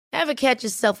Ever catch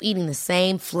yourself eating the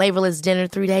same flavorless dinner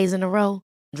 3 days in a row?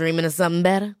 Dreaming of something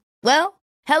better? Well,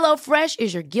 HelloFresh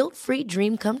is your guilt-free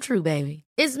dream come true, baby.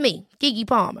 It's me, Keke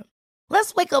Palmer.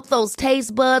 Let's wake up those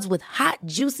taste buds with hot,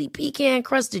 juicy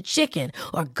pecan-crusted chicken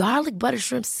or garlic butter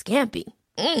shrimp scampi.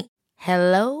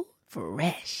 Hello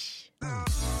Fresh.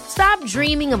 Stop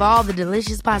dreaming of all the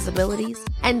delicious possibilities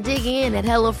and dig in at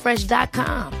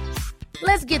HelloFresh.com.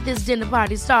 Let's get this dinner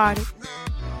party started.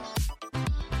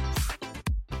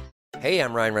 Hey,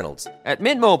 I'm Ryan Reynolds. At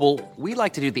Mint Mobile, we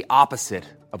like to do the opposite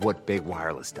of what Big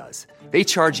Wireless does. They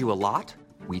charge you a lot,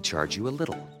 we charge you a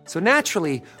little. So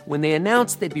naturally, when they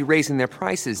announced they'd be raising their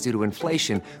prices due to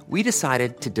inflation, we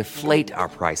decided to deflate our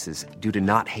prices due to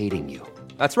not hating you.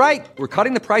 That's right. We're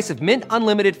cutting the price of Mint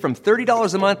Unlimited from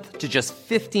 $30 a month to just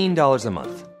 $15 a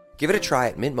month. Give it a try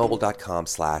at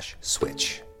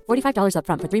mintmobile.com/switch. $45 up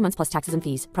front for 3 months plus taxes and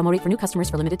fees. Promo rate for new customers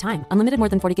for limited time. Unlimited more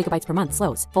than 40 gigabytes per month.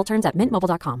 Slows full terms at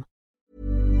mintmobile.com.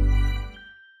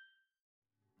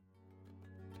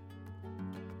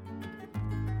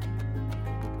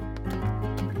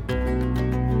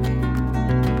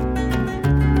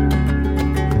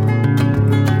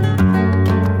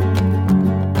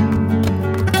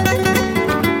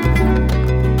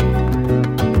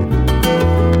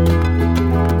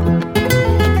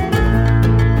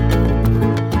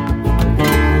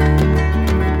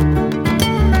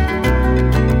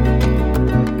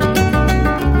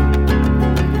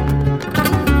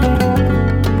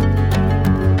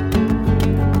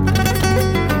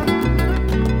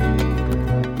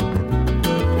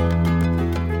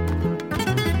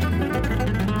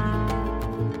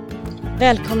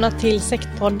 Välkomna till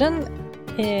Sektpodden.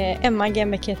 Emma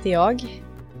Gembeck heter jag.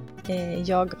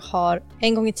 Jag har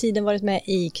en gång i tiden varit med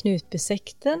i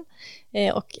Knutbysekten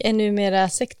och är numera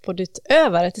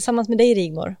sektpoddutövare tillsammans med dig,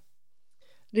 Rigmor.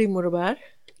 Rigmor Robert,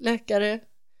 läkare,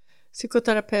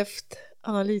 psykoterapeut,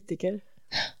 analytiker.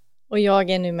 Och jag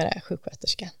är numera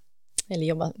sjuksköterska, eller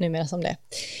jobbar numera som det.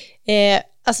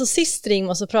 Alltså sist,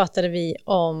 Rigmor, så pratade vi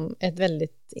om ett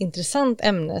väldigt intressant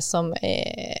ämne som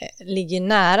ligger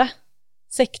nära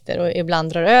sekter och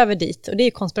ibland drar över dit, och det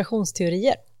är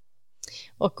konspirationsteorier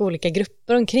och olika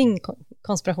grupper omkring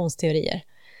konspirationsteorier.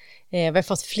 Vi har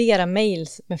fått flera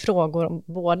mejls med frågor,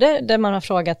 både där man har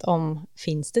frågat om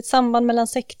finns det ett samband mellan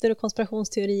sekter och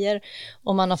konspirationsteorier,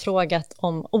 och man har frågat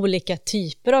om olika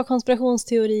typer av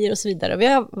konspirationsteorier och så vidare. Vi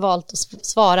har valt att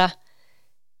svara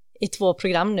i 2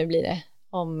 program nu blir det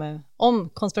om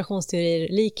konspirationsteorier,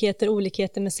 likheter,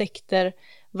 olikheter med sekter.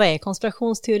 Vad är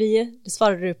konspirationsteorier? Det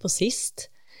svarade du på sist.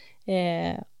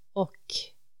 Och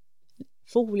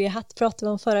foliehatt pratade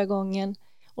vi om förra gången.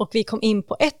 Och vi kom in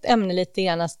på ett ämne lite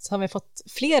grann som vi fått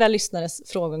flera lyssnares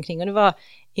frågor omkring. Och det var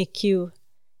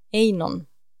QAnon,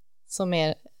 som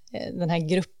är den här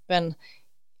gruppen,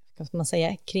 vad ska man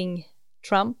säga, kring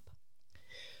Trump.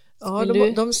 Ja,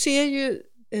 de ser ju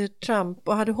Trump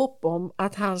och hade hopp om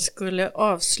att han skulle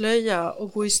avslöja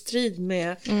och gå i strid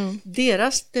med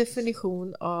deras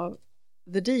definition av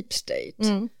the deep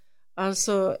state.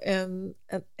 Alltså en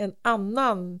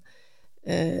annan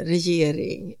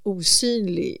regering,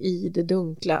 osynlig i det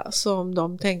dunkla, som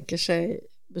de tänker sig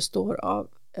består av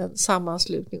en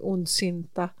sammanslutning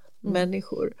ondsinta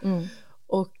människor.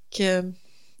 Och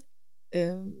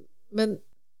men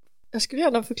jag skulle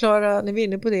gärna förklara, när vi är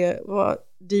inne på det, vad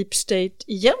deep state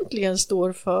egentligen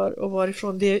står för och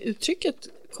varifrån det uttrycket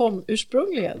kom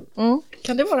ursprungligen.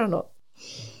 Kan det vara något?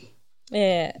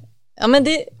 Ja, men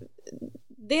det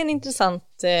är en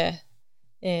intressant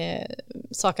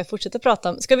sak att fortsätta prata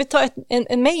om. Ska vi ta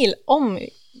en mejl om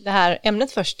det här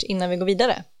ämnet först innan vi går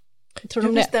vidare? Tror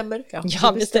du bestämmer? Ja,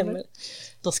 jag bestämmer.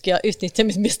 Då ska jag utnyttja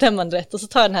mitt bestämmande rätt och så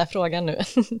tar jag den här frågan nu.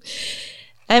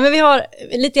 Nej, men vi har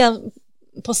lite grann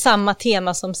på samma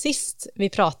tema som sist vi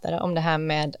pratade om det här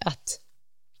med att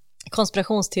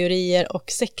konspirationsteorier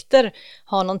och sekter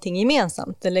har någonting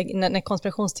gemensamt. Eller när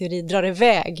konspirationsteorier drar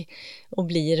iväg och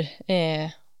blir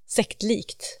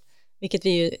sektlikt. Vilket vi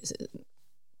ju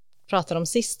pratade om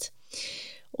sist.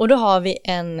 Och då har vi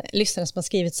en lyssnare som har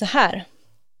skrivit så här.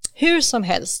 Hur som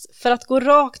helst, för att gå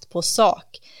rakt på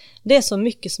sak. Det är så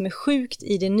mycket som är sjukt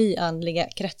i de nyandliga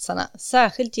kretsarna.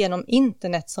 Särskilt genom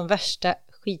internet som värsta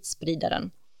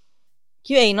skitspridaren.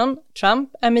 QAnon,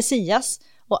 Trump är Messias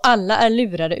och alla är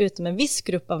lurade utom en viss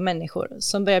grupp av människor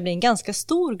som börjar bli en ganska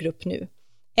stor grupp nu,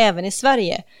 även i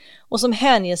Sverige, och som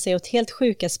hänger sig åt helt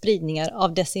sjuka spridningar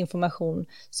av desinformation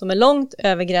som är långt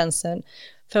över gränsen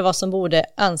för vad som borde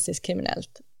anses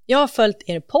kriminellt. Jag har följt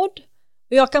er podd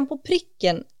och jag kan på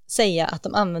pricken säga att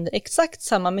de använder exakt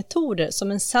samma metoder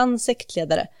som en sann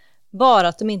sektledare, bara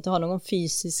att de inte har någon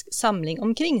fysisk samling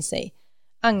omkring sig.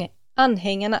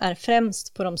 anhängarna är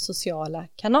främst på de sociala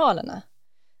kanalerna.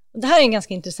 Och det här är en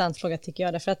ganska intressant fråga tycker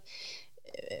jag, därför att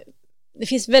det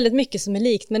finns väldigt mycket som är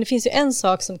likt, men det finns ju en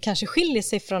sak som kanske skiljer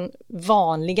sig från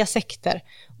vanliga sekter,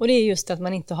 och det är just att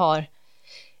man inte har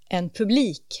en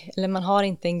publik, eller man har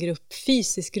inte en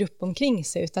fysisk grupp omkring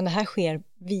sig, utan det här sker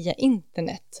via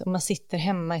internet, och man sitter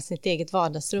hemma i sitt eget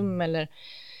vardagsrum eller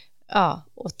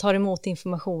och tar emot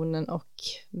informationen och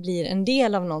blir en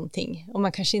del av någonting, och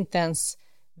man kanske inte ens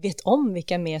vet om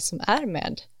vilka mer som är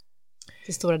med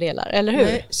till stora delar, eller hur?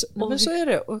 Nej, men så är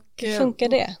det. Och hur funkar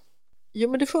det? Jo,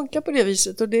 men det funkar på det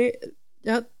viset, och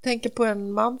jag tänker på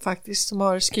en man faktiskt som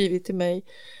har skrivit till mig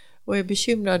och är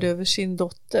bekymrad över sin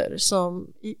dotter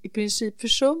som i princip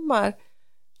försummar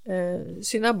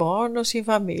sina barn och sin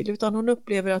familj, utan hon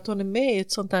upplever att hon är med i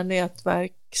ett sånt här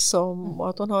nätverk och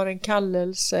att hon har en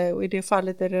kallelse, och i det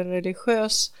fallet är det en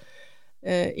religiös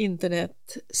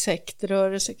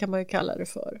internetsektrörelse kan man ju kalla det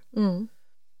för.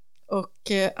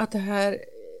 Och att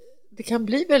det kan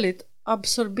bli väldigt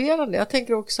absorberande. Jag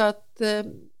tänker också att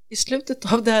i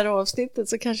slutet av det här avsnittet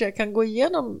så kanske jag kan gå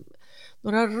igenom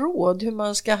några råd hur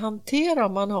man ska hantera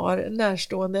om man har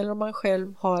närstående eller om man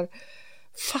själv har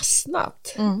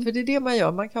fastnat. För det är det man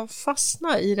gör, man kan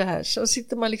fastna i det här. Så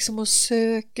sitter man liksom och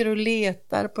söker och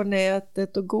letar på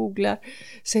nätet och googlar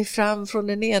sig fram från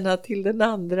den ena till den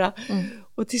andra,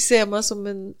 och till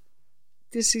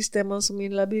sist är man som i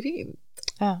en labyrint.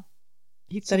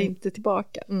 Hittar inte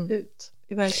tillbaka ut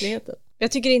i verkligheten.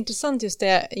 Jag tycker det är intressant just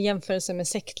det, jämförelse med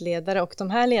sektledare och de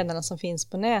här ledarna som finns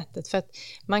på nätet, för att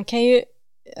man kan ju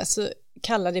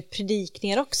kalla det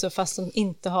predikningar också, fast de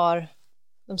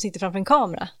sitter framför en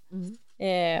kamera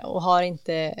och har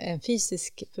inte en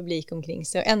fysisk publik omkring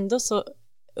sig, och ändå så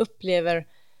upplever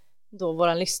då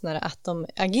våran lyssnare att de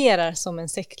agerar som en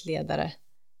sektledare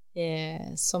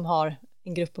som har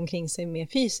en grupp omkring sig mer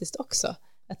fysiskt också,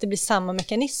 att det blir samma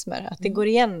mekanismer, att det går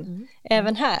igen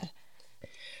även här.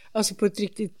 Alltså på ett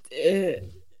riktigt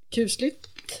kusligt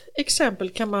exempel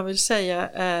kan man väl säga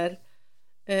är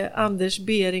Anders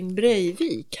Behring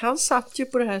Breivik. Han satt ju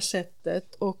på det här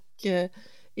sättet och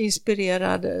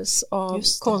inspirerades av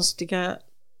konstiga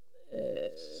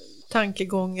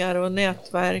tankegångar och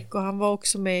nätverk, och han var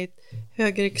också med i ett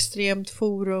högerextremt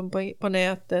forum på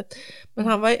nätet, men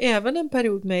han var även en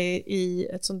period med i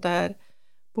ett sånt där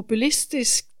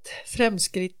populistiskt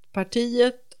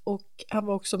Fremskrittspartiet, och han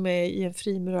var också med i en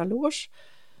frimurarloge,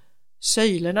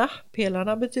 Söjlerna,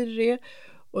 pelarna betyder det.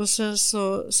 Och sen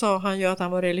så sa han ju att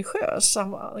han var religiös,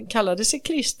 han kallade sig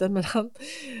kristen, men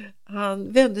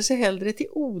han vände sig hellre till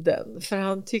Oden, för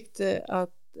han tyckte att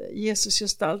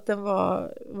Jesusgestalten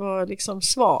var liksom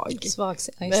svag,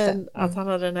 men att han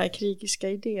hade den här krigiska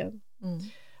idén.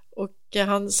 Och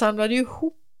han samlade ju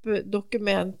ihop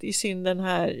dokument i den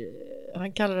här,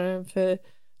 han kallade den för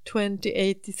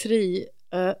 2083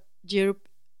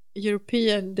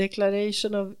 European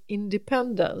Declaration of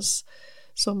Independence,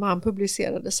 som han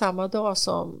publicerade samma dag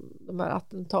som de här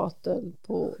attentaten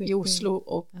i Oslo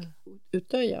och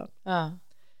Utöja.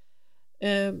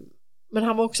 Men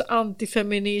han var också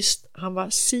antifeminist, han var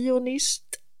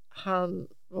sionist, han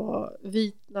var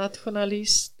vit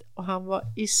nationalist och han var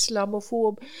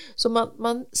islamofob. Så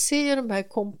man ser de här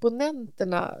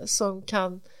komponenterna som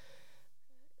kan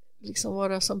liksom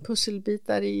vara som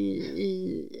pusselbitar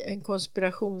i en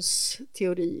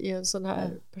konspirationsteori i en sån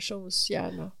här persons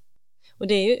hjärna. Och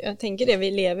det är ju, jag tänker det,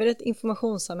 vi lever i ett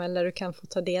informationssamhälle där du kan få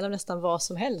ta del av nästan vad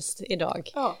som helst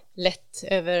idag. Lätt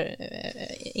över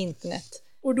internet.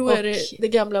 Och då är det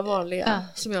gamla vanliga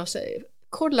som jag säger.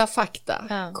 Kolla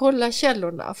fakta, kolla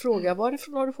källorna, fråga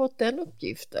varifrån har du fått den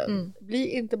uppgiften. Bli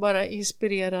inte bara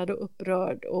inspirerad och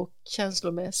upprörd och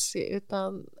känslomässig,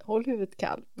 utan håll huvudet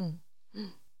kallt.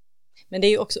 Men det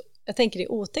är ju också, jag tänker det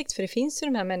är otäckt, för det finns ju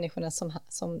de här människorna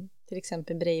som till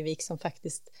exempel Breivik, som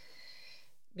faktiskt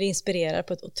blir inspirerad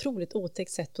på ett otroligt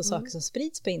otäckt sätt på saker som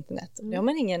sprids på internet. Det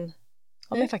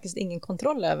har man faktiskt ingen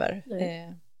kontroll över.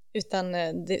 Utan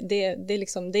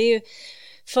det är ju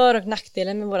för- och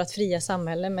nackdelen med vårt fria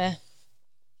samhälle med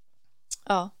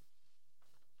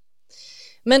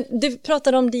Men du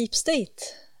pratade om deep state.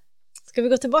 Ska vi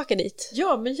gå tillbaka dit?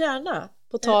 Ja, men gärna.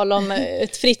 På tal om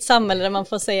ett fritt samhälle där man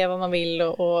får säga vad man vill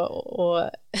och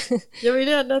Jag vill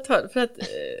gärna ta, för att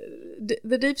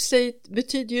the deep state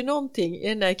betyder ju någonting i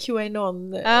den där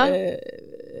QAnon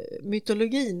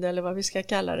mytologin, eller vad vi ska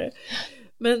kalla det.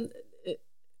 Men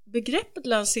begreppet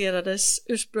lanserades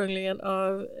ursprungligen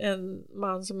av en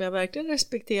man som jag verkligen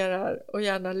respekterar och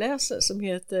gärna läser, som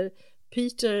heter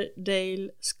Peter Dale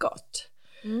Scott.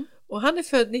 Och han är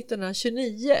född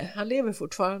 1929, han lever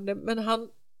fortfarande, men han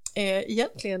är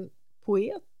egentligen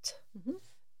poet,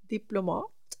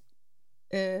 diplomat,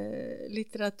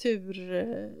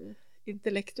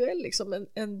 litteraturintellektuell, liksom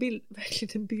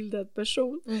verkligen en bildad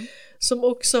person som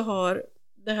också har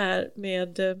det här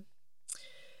med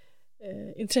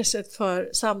intresset för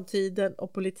samtiden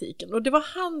och politiken. Och det var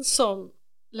han som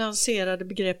lanserade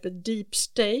begreppet deep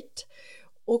state,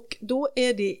 och då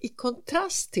är det i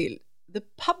kontrast till the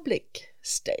public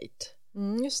state.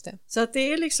 Just det. Så att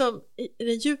det är liksom i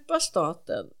den djupa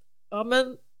staten, ja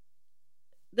men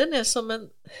den är som en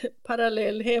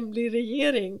parallell hemlig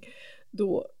regering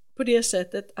då, på det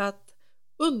sättet att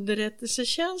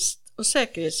underrättelsetjänst och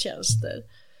säkerhetstjänster,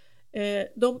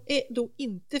 de är då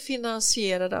inte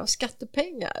finansierade av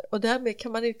skattepengar, och därmed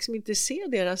kan man liksom inte se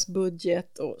deras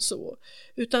budget och så,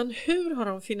 utan hur har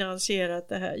de finansierat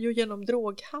det här? Jo, genom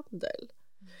droghandel.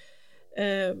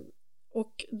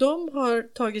 Och de har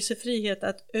tagit sig frihet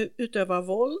att utöva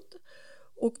våld,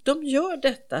 och de gör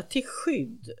detta till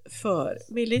skydd för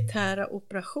militära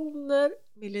operationer,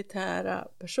 militära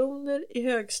personer i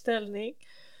hög ställning,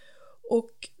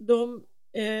 och de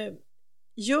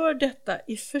gör detta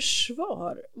i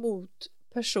försvar mot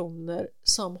personer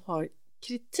som har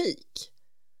kritik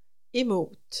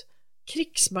emot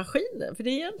krigsmaskinen, för det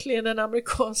är egentligen den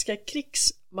amerikanska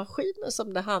krigsmaskinen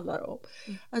som det handlar om.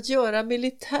 Att göra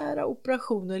militära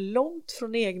operationer långt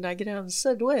från egna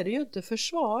gränser, då är det ju inte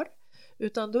försvar,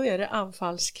 utan då är det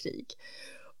anfallskrig.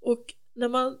 Och när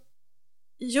man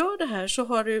gör det här så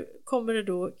kommer det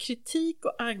då kritik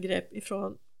och angrepp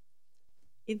ifrån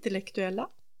intellektuella,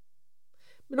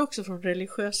 men också från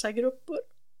religiösa grupper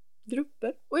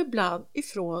och ibland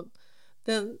ifrån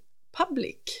den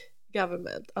public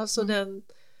government, alltså den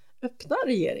öppna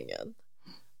regeringen.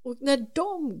 Och när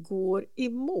de går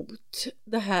emot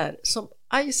det här som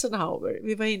Eisenhower,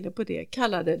 vi var inne på det,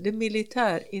 kallade det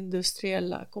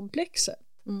militärindustriella komplexet,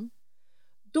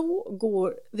 då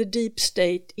går the deep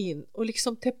state in och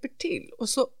liksom täpper till. Och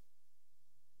så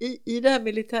i det här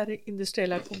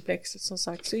militärindustriella komplexet, som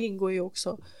sagt, så ingår ju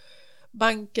också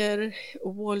banker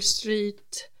och Wall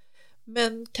Street,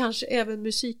 men kanske även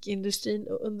musikindustrin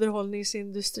och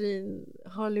underhållningsindustrin,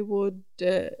 Hollywood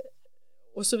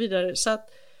och så vidare. Så att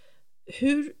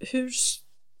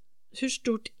hur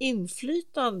stort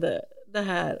inflytande det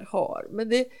här har. Men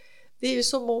det är ju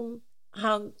som om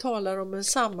han talar om en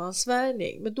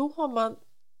sammansvärjning, men då har man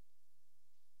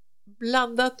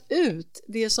blandat ut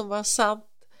det som var sant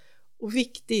och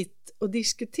viktigt att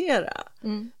diskutera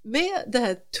med det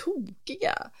här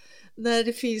tokiga. När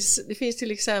det finns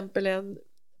till exempel en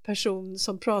person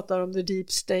som pratar om the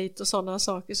deep state och sådana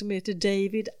saker, som heter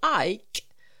David Icke.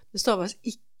 Det stavas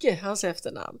icke, hans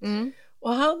efternamn.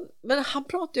 Men han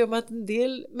pratar ju om att en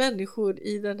del människor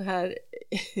i den här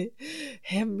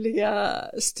hemliga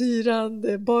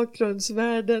styrande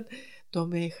bakgrundsvärlden,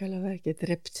 de är i själva verket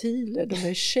reptiler, de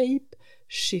är shape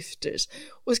shifters.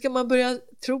 Och ska man börja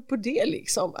tro på det,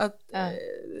 liksom att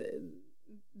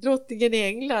drottningen i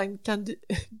England kan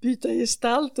byta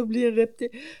gestalt och bli en reptil,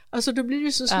 alltså då blir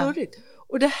det så snurrigt.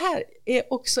 Och det här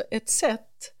är också ett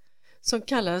sätt som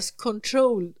kallas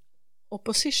control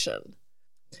opposition.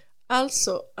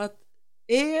 Alltså att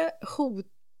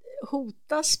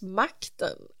hotas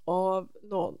makten av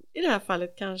någon, i det här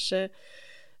fallet kanske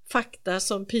fakta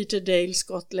som Peter Dale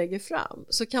Scott lägger fram,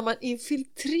 så kan man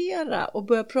infiltrera och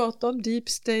börja prata om deep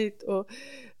state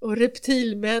och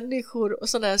reptilmänniskor och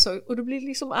sådana här saker, och då blir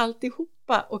liksom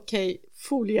alltihopa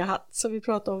foliehatt som vi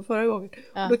pratade om förra gången.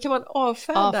 Och då kan man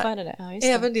avfärda det.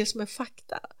 även det som är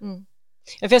fakta.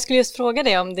 Ja, för jag skulle just fråga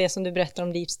dig om det som du berättar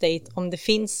om deep state, om det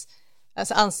finns,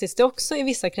 alltså anses det också i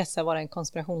vissa kretsar vara en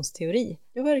konspirationsteori?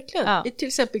 Ja, verkligen. Till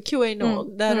exempel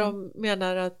QAnon, där de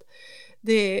menar att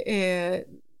det är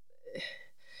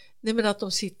att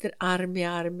de sitter arm i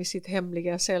arm i sitt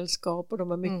hemliga sällskap, och de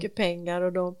har mycket pengar,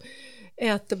 och de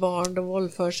äter barn, de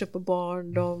våldför sig på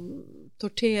barn, de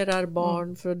torterar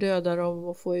barn för att döda dem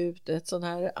och få ut ett sån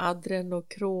här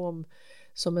adrenokrom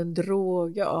som en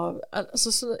drog av,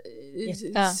 alltså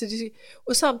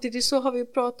och samtidigt så har vi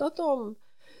pratat om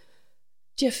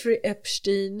Jeffrey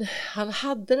Epstein. Han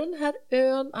hade den här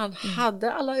ön, han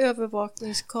hade alla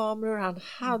övervakningskameror, han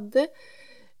hade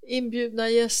inbjudna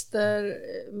gäster,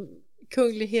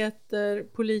 kungligheter,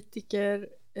 politiker,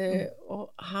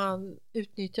 och han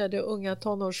utnyttjade unga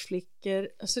tonårsflickor.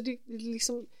 Alltså det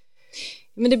liksom...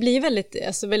 Men det blir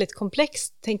väldigt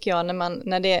komplext, tänker jag,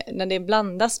 när det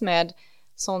blandas med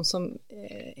sånt som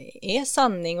är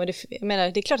sanning. Och det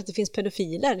är klart att det finns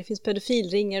pedofiler, det finns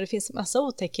pedofilringar, det finns massa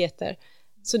otäckheter.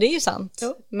 Så det är ju sant.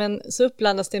 Ja. Men så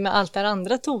uppblandas det med allt det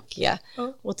andra tokiga.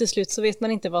 Ja. Och till slut så vet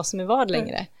man inte vad som är vad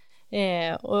längre.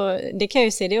 Och det kan jag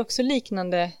ju se, det är också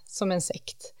liknande som en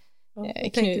sekt.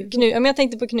 Jag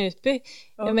tänkte på Knutby.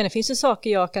 Ja. Jag menar, det finns ju saker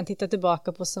jag kan titta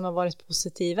tillbaka på som har varit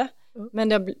positiva. Ja. Men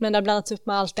det har blandats upp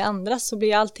med allt det andra, så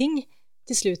blir allting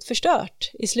till slut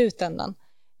förstört i slutändan.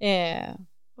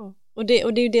 Och det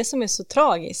är ju det som är så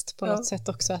tragiskt på något sätt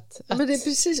också. Ja, men det är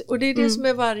precis, och det är det som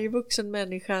är varje vuxen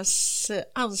människas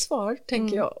ansvar,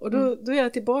 tänker jag. Och då är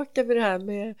jag tillbaka vid det här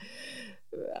med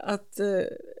att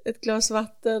ett glas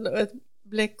vatten och ett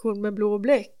bläckhorn med blå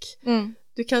bläck.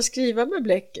 Du kan skriva med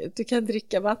bläcket, du kan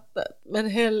dricka vattnet, men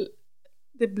häll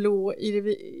det blå i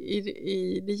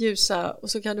det ljusa, och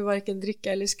så kan du varken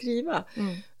dricka eller skriva.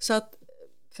 Så att,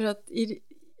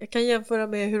 jag kan jämföra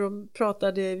med hur de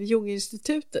pratade vid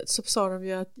Jung-institutet, så sa de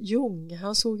ju att Jung,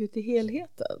 han såg ju till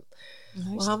helheten.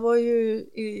 Och han var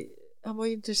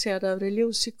ju intresserad av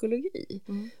religionspsykologi.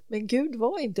 Men Gud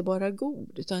var inte bara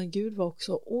god, utan Gud var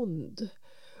också ond.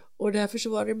 Och därför så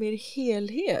var det mer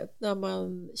helhet när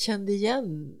man kände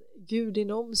igen Gud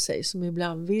inom sig, som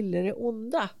ibland ville det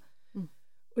onda.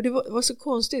 Och det var så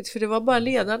konstigt, för det var bara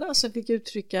ledarna som fick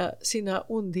uttrycka sina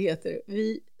ondheter.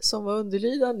 Vi som var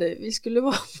underlydande, vi skulle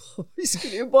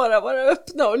ju bara vara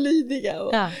öppna och lydiga.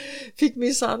 Och fick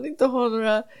minsann inte ha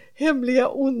några hemliga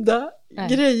onda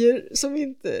grejer som vi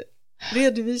inte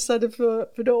redovisade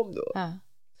för dem då.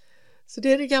 Så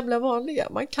det är det gamla vanliga.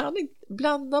 Man kan inte,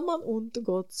 blandar man ont och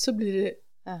gott så blir det...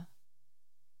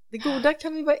 Det goda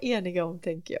kan vi vara eniga om,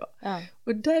 tänker jag.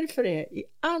 Och därför är i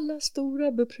alla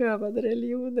stora beprövade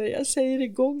religioner, jag säger det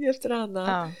gång efter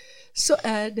annan, så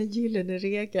är den gyllene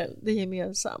regeln det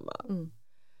gemensamma.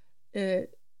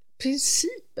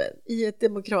 Principen i ett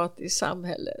demokratiskt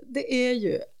samhälle, det är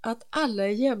ju att alla är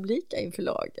jämlika inför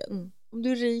lagen. Om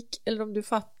du är rik eller om du är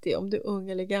fattig, om du är ung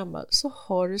eller gammal, så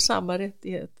har du samma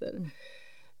rättigheter.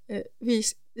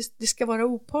 Det ska vara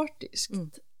opartiskt.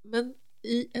 Men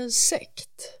i en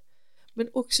sekt, men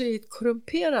också i ett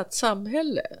korrumperat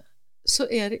samhälle, så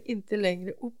är det inte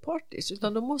längre opartiskt,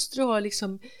 utan då måste du ha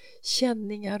liksom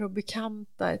känningar och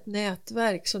bekanta, ett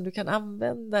nätverk som du kan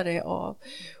använda dig av,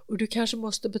 och du kanske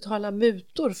måste betala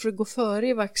mutor för att gå före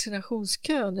i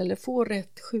vaccinationskön eller få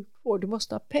rätt sjukvård. Du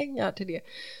måste ha pengar till det.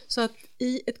 Så att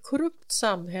i ett korrupt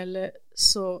samhälle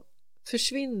så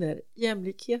försvinner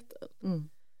jämlikheten.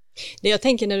 Det jag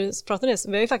tänker när du pratar om det,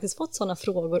 vi har ju faktiskt fått sådana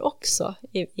frågor också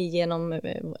genom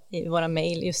i våra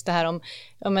mejl, just det här om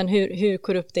hur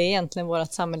korrupt är egentligen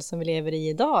vårt samhälle som vi lever i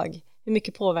idag. Hur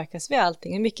mycket påverkas vi av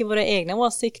allting? Hur mycket våra egna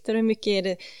åsikter, hur mycket är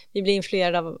det vi blir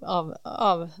influerade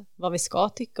av vad vi ska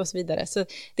tycka och så vidare. Så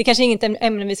det kanske är inget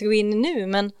ämne vi ska gå in i nu,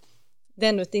 men det är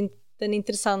ändå en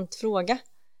intressant fråga.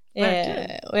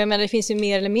 Och jag menar, det finns ju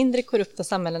mer eller mindre korrupta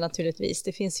samhällen naturligtvis.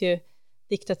 Det finns ju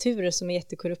diktaturer som är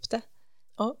jättekorrupta.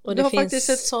 Ja, och det har faktiskt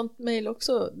ett sånt mejl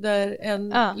också där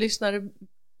en lyssnare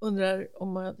undrar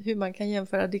hur man kan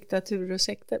jämföra diktaturer och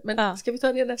sekter. Men ska vi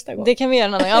ta det nästa gång? Det kan vi göra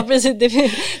en annan. Ja, precis.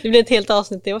 Det blir ett helt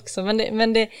avsnitt det också.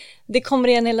 Men det kommer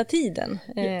igen hela tiden.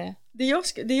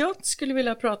 Det jag skulle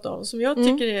vilja prata om, som jag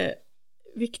tycker är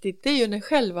viktigt, det är ju när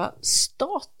själva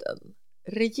staten,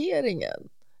 regeringen,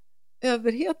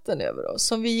 överheten över oss,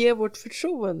 som vi ger vårt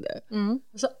förtroende.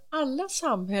 Alltså alla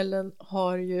samhällen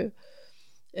har ju,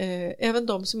 även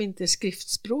de som inte är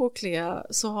skriftspråkliga,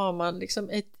 så har man liksom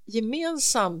ett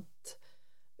gemensamt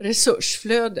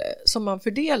resursflöde som man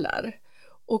fördelar,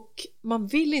 och man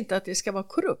vill inte att det ska vara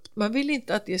korrupt, man vill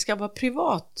inte att det ska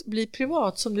vara bli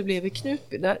privat som det blev i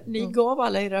Knutby där ni gav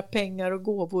alla era pengar och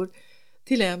gåvor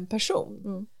till en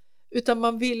person, utan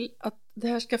man vill att det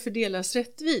här ska fördelas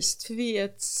rättvist, för vi är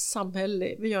ett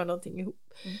samhälle, vi gör någonting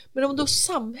ihop. Men om då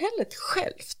samhället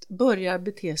självt börjar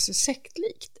bete sig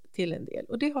sektlikt till en del,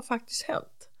 och det har faktiskt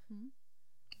hänt.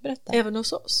 Berätta. Även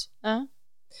hos oss.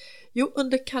 Jo,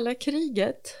 under kalla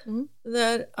kriget,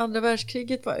 när andra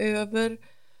världskriget var över,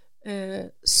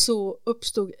 så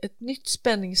uppstod ett nytt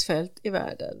spänningsfält i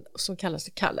världen som kallas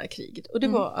det kalla kriget. Och det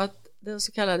var att den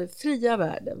så kallade fria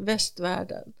världen,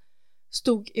 västvärlden,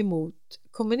 stod emot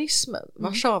kommunismen,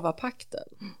 Warszawapakten.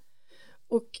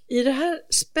 Och i det här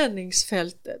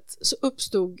spänningsfältet så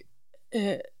uppstod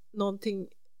någonting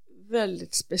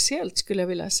väldigt speciellt, skulle jag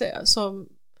vilja säga, som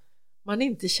man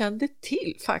inte kände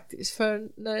till faktiskt, för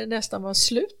när det nästan var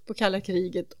slut på kalla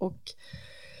kriget och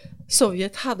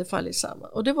Sovjet hade fallit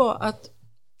samman. Och det var att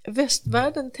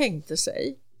västvärlden tänkte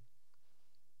sig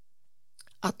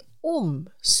att om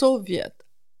Sovjet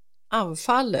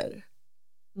anfaller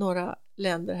några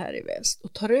länder här i väst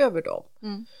och tar över dem,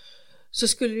 så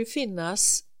skulle det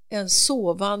finnas en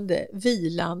sovande,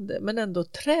 vilande men ändå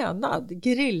tränad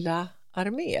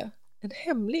gerillaarmé, en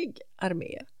hemlig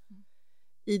armé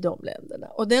i de länderna.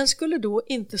 Och den skulle då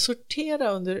inte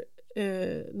sortera under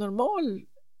normal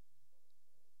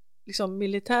liksom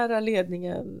militära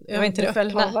ledningen, det var inte det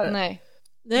öppna,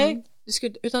 nej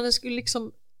utan den skulle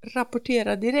liksom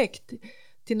rapportera direkt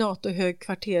till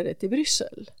NATO-högkvarteret i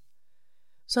Bryssel.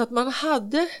 Så att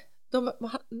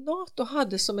NATO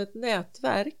hade som ett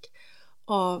nätverk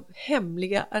av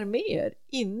hemliga arméer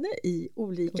inne i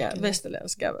olika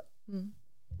västerländska.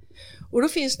 Och då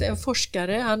finns det en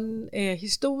forskare, han är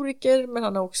historiker men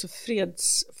han är också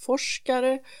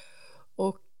fredsforskare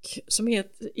och som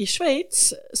heter i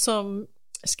Schweiz, som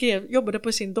jobbade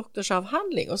på sin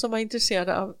doktorsavhandling och som var intresserad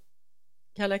av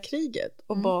kalla kriget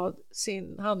och bad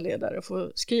sin handledare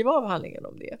få skriva avhandlingen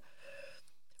om det.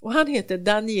 Och han heter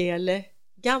Daniele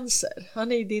Ganser.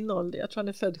 Han är i din ålder, jag tror han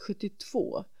är född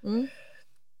 72.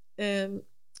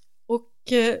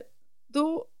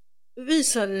 Då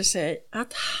visade det sig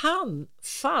att han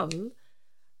fann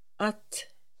att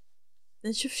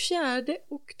den 24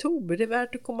 oktober, det är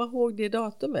värt att komma ihåg det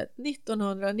datumet,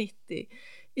 1990,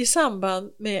 i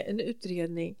samband med en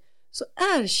utredning så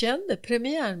erkände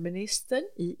premiärministern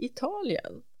i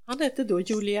Italien, han hette då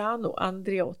Giuliano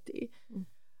Andreotti,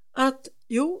 att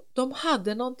de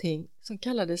hade någonting som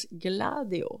kallades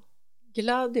Gladio.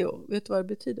 Gladio, vet du vad det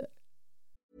betyder?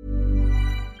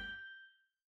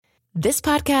 This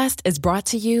podcast is brought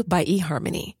to you by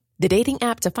eHarmony, the dating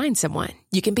app to find someone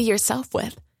you can be yourself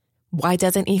with. Why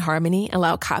doesn't eHarmony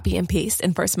allow copy and paste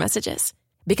in first messages?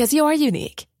 Because you are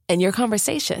unique, and your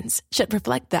conversations should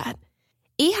reflect that.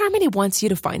 eHarmony wants you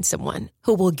to find someone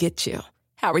who will get you.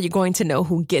 How are you going to know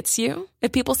who gets you?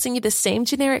 If people send you the same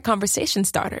generic conversation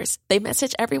starters they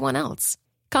message everyone else.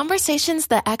 Conversations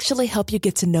that actually help you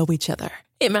get to know each other.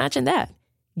 Imagine that.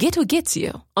 Get who gets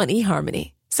you on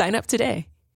eHarmony. Sign up today.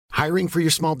 Hiring for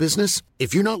your small business?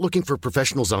 If you're not looking for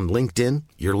professionals on LinkedIn,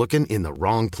 you're looking in the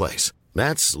wrong place.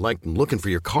 That's like looking for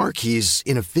your car keys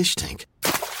in a fish tank.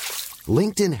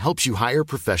 LinkedIn helps you hire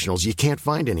professionals you can't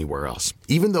find anywhere else,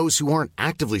 even those who aren't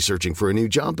actively searching for a new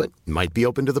job but might be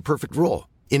open to the perfect role.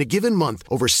 In a given month,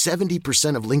 over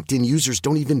 70% of LinkedIn users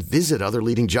don't even visit other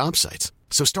leading job sites.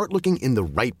 So start looking in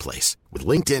the right place. With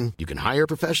LinkedIn, you can hire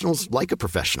professionals like a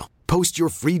professional. Post your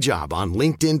free job on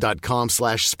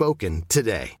linkedin.com/spoken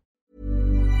today.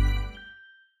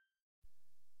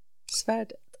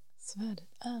 Svärdet.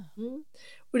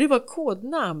 Och det var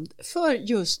kodnamn för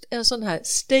just en sån här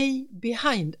stay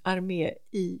behind-armé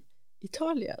i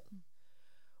Italien.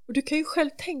 Och du kan ju själv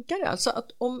tänka dig alltså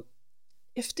att om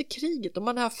efter kriget, om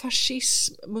man har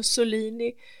fascism,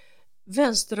 Mussolini,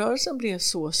 vänsterrörelsen blev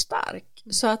så stark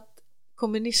så att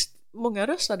många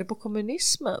röstade på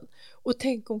kommunismen. Och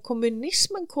tänk om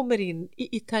kommunismen kommer in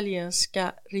i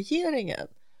italienska regeringen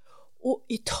och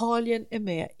Italien är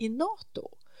med i NATO.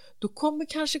 Då kommer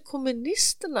kanske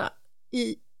kommunisterna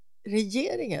i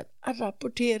regeringen att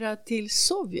rapportera till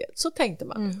Sovjet. Så tänkte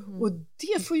man. Och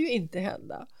det får ju inte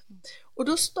hända. Och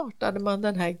då startade man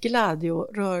den här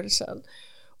Gladio-rörelsen.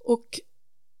 Och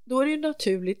då är det ju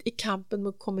naturligt i kampen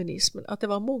mot kommunismen att det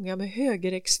var många med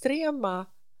högerextrema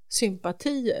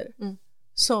sympatier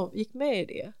som gick med i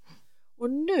det.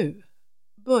 Och nu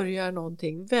börjar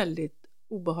någonting väldigt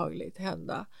obehagligt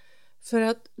hända. För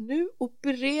att nu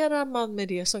opererar man med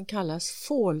det som kallas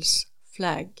false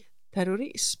flag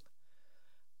terrorism.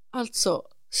 Alltså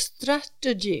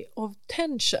strategy of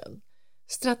tension.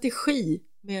 Strategi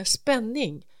med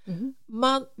spänning.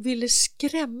 Man ville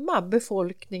skrämma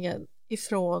befolkningen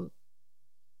ifrån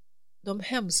de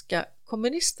hemska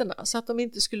kommunisterna så att de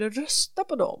inte skulle rösta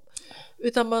på dem.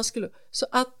 Utan man skulle, så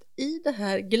att i det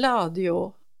här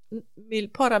Gladio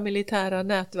paramilitära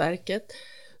nätverket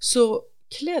så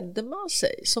klädde man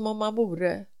sig som om man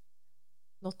vore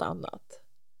något annat.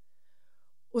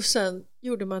 Och sen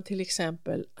gjorde man till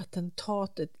exempel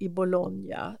attentatet i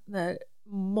Bologna när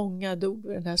många dog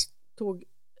vid den här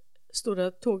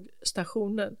stora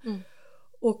tågstationen.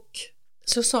 Och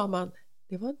så sa man,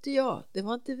 det var inte jag, det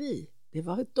var inte vi, det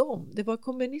var det var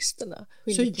kommunisterna.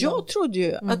 Så jag trodde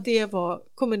ju att det var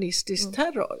kommunistisk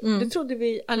terror. Det trodde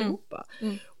vi allihopa.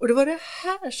 Och det var det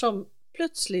här som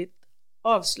plötsligt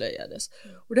avslöjades.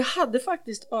 Och det hade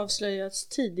faktiskt avslöjats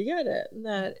tidigare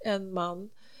när en man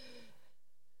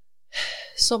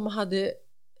som hade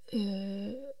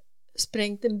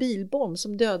sprängt en bilbomb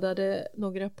som dödade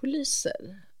några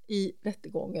poliser i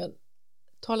rättegången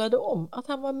talade om att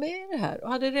han var med i det här och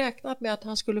hade räknat med att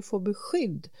han skulle få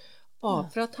beskydd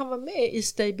för att han var med i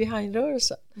Stay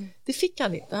Behind-rörelsen. Det fick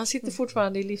han inte. Han sitter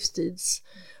fortfarande i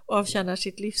och avtjänar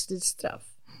sitt livstidsstraff.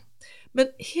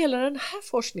 Men hela den här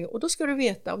forskningen, och då ska du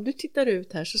veta, om du tittar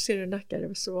ut här så ser du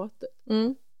Nackareservatet.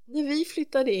 När vi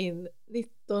flyttade in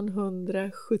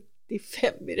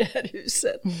 1975 i det här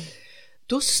huset,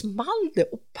 då small det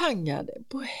och pangade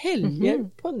på helger,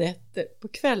 på nätter, på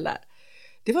kvällar.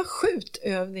 Det var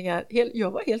skjutövningar.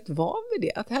 Jag var helt van vid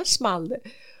det, att här small det.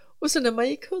 Och så när man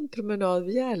gick hundpromenad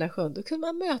vid Järlasjön, då kunde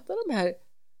man möta de här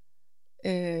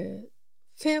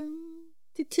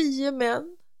 5-10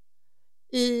 män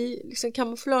i liksom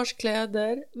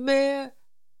kamouflagekläder med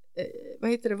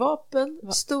vapen,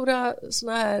 stora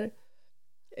såna här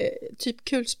typ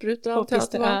kulsprutor,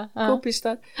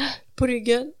 k-pistar på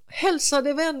ryggen,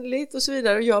 hälsade vänligt och så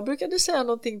vidare. Och jag brukade säga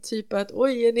någonting typ att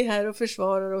oj, är ni här och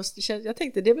försvarar oss? Jag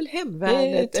tänkte, det är väl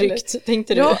hemvärnet. Det är tryggt, eller?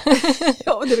 Tänkte du.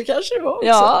 Ja, det kanske det var också.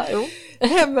 Ja, jo.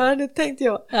 Hemvärnet tänkte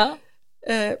jag. Ja.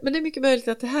 Men det är mycket möjligt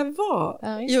att det här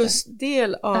var just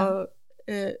del av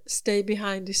Stay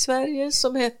Behind i Sverige,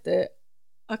 som hette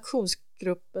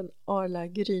aktionsgruppen Arla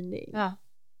gryning. Ja.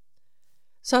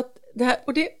 Så att det här,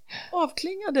 och det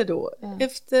avklingade då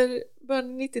efter början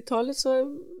av 90-talet,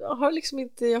 så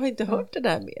jag har inte hört det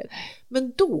där mer.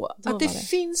 Men då att det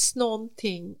finns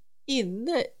någonting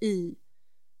inne i,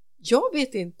 jag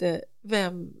vet inte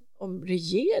vem, om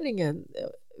regeringen,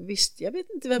 visst, jag vet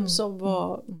inte vem som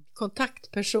var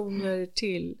kontaktpersoner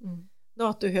till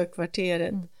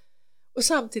NATO-högkvarteret. Och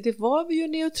samtidigt var vi ju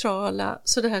neutrala,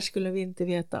 så det här skulle vi inte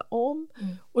veta om.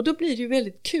 Och då blir det ju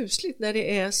väldigt kusligt när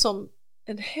det är som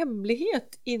en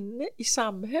hemlighet inne i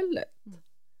samhället,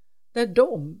 där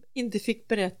de inte fick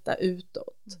berätta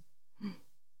utåt.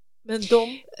 Men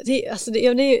det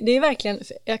är verkligen,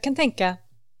 jag kan tänka,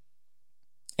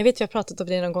 jag vet vi har pratat om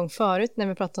det någon gång förut när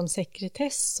vi pratade om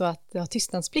sekretess och att ha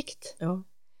tystnadsplikt. Ja.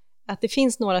 Att det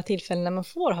finns några tillfällen när man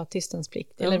får ha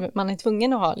tystnadsplikt, eller man är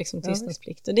tvungen att ha liksom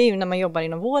tystnadsplikt. Och det är ju när man jobbar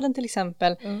inom vården till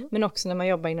exempel, men också när man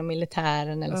jobbar inom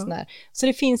militären eller sådär. Så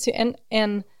det finns ju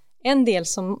en del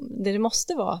som det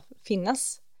måste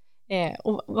finnas.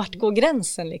 Och vart går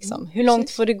gränsen liksom? Hur långt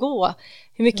får det gå?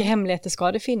 Hur mycket hemligheter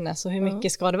ska det finnas? Och hur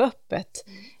mycket ska det vara öppet?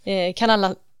 Kan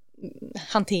alla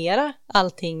hantera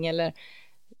allting? Eller?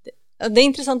 Det är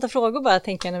intressanta frågor bara,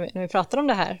 tänker jag, när vi pratar om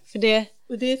det här.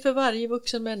 Och det är för varje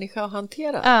vuxen människa att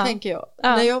hantera, tänker jag.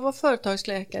 När jag var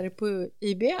företagsläkare på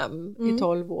IBM i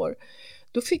 12 år,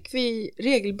 då fick vi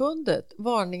regelbundet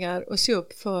varningar och se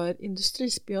upp för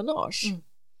industrispionage.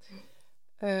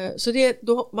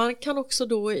 Så man kan också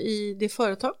då i det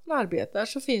företag man arbetar,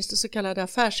 så finns det så kallade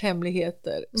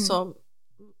affärshemligheter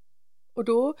och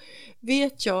då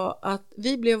vet jag att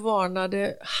vi blev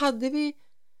varnade, hade vi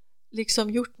liksom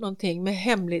gjort någonting med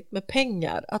hemligt med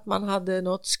pengar, att man hade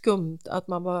något skumt, att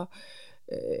man var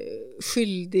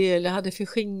skyldig eller hade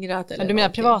förskingrat eller du menar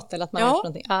privat, eller att man har gjort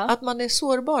någonting? Att man är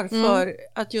sårbar för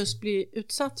att just bli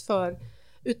utsatt för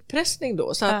utpressning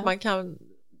då, så att man kan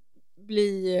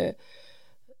bli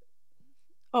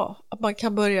att man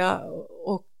kan börja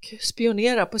och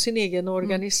spionera på sin egen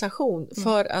organisation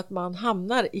för att man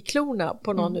hamnar i klorna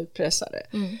på någon utpressare.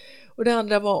 Och det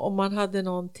andra var om man hade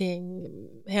någonting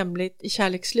hemligt i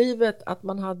kärlekslivet, att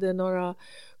man hade några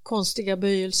konstiga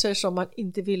böjelser som man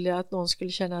inte ville att någon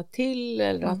skulle känna till,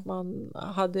 eller att man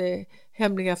hade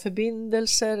hemliga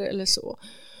förbindelser eller så.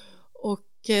 Och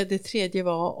det tredje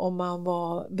var om man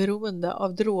var beroende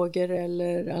av droger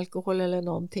eller alkohol eller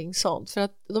någonting sånt. För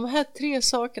att de här 3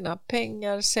 sakerna,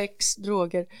 pengar, sex,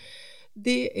 droger,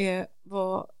 det är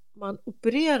vad man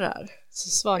opererar. Så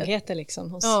svagheter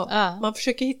liksom. Man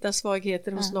försöker hitta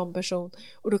svagheter hos någon person,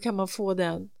 och då kan man få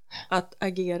den att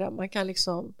agera. Man kan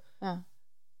liksom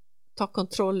ta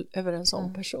kontroll över en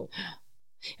sån person.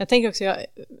 Jag tänker också,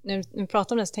 när vi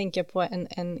pratar om det så tänker jag på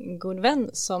en god vän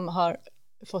som har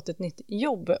fått ett nytt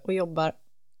jobb och jobbar,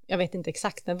 jag vet inte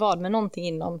exakt med vad, men någonting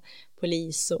inom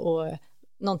polis och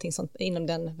någonting sånt inom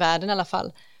den världen i alla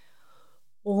fall.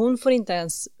 Och hon får inte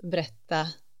ens berätta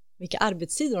vilka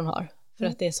arbetstider hon har, för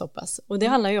att det är så pass. Och det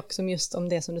handlar ju också just om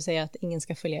det som du säger, att ingen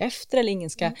ska följa efter, eller ingen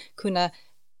ska kunna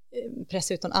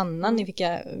pressa ut någon annan i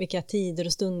vilka tider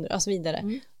och stunder och så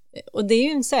vidare. Och det är ju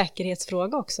en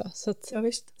säkerhetsfråga också. Så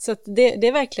att det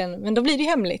är verkligen, men då blir det ju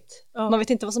hemligt. Man vet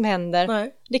inte vad som händer.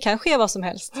 Nej. Det kan ske vad som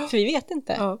helst, för vi vet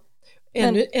inte. Ja.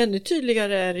 Ännu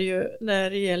tydligare är det ju när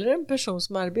det gäller en person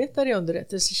som arbetar i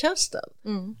underrättelsetjänsten.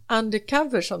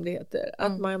 Undercover som det heter.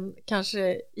 Att man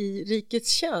kanske i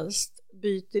rikets tjänst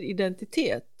byter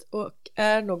identitet och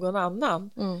är någon annan.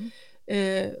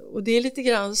 Och det är lite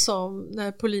grann som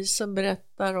när polisen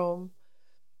berättar om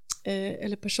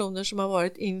eller personer som har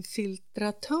varit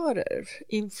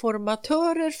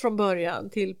informatörer från början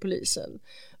till polisen.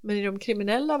 Men i de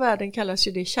kriminella världen kallas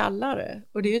ju det tjallare,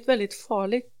 och det är ju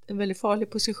en väldigt farlig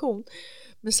position.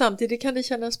 Men samtidigt kan det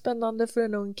kännas spännande för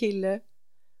en ung kille,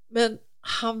 men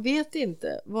han vet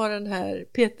inte vad den här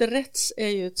Peter Rätts är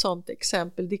ju ett sånt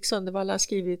exempel. Dick Söndervall har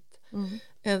skrivit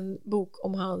en bok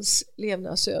om hans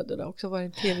levnadsöde. Det har också varit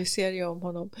en tv-serie om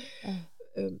honom.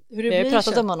 Hur vi har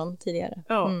pratat om honom tidigare.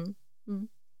 Ja.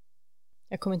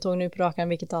 Jag kommer inte ihåg nu på rakan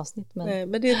vilket avsnitt.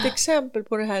 Men det är ett exempel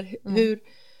på det här hur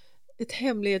ett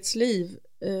hemlighetsliv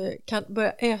kan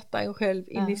börja äta en själv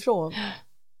inifrån.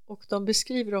 Och de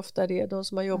beskriver ofta det, de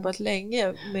som har jobbat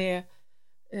länge med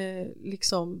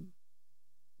liksom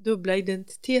dubbla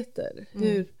identiteter.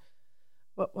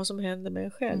 Vad som händer med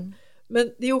en själv.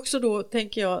 Men det är också då,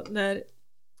 tänker jag, när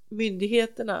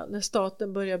myndigheterna, när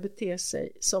staten börjar bete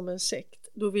sig som en sekt,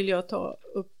 då vill jag ta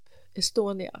upp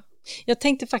Estonia. Jag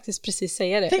tänkte faktiskt precis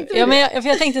säga det.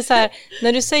 Jag tänkte så här,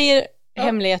 när du säger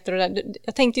hemligheter och där,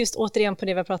 jag tänkte just återigen på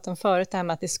det vi pratade om förut, det här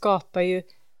med att det skapar ju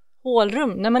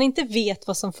hålrum. När man inte vet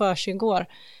vad som försiggår,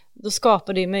 då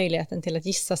skapar det ju möjligheten till att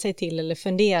gissa sig till eller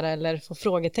fundera eller få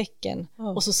frågetecken.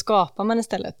 Och så skapar man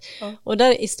istället. Och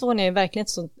där Estonia är verkligen ett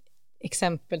sånt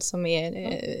exempel som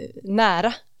är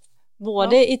nära.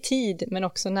 Både i tid men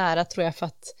också nära, tror jag, för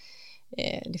att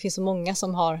det finns så många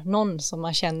som har någon som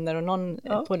man känner och någon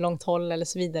på långt håll eller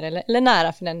så vidare, eller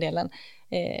nära för den delen,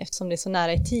 eftersom det är så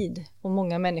nära i tid och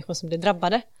många människor som blir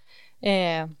drabbade,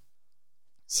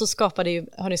 så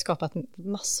har det skapat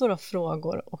massor av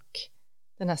frågor. Och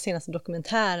den här senaste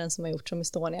dokumentären som har gjorts om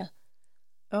Estonia,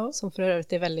 som för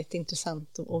övrigt är väldigt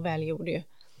intressant och välgjord ju.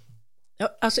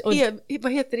 Ja, alltså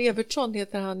vad heter Evertsson,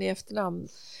 heter han i efternamn?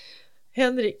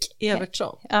 Henrik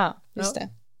Evertsson. Ja, just det.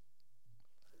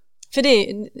 För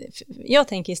det, jag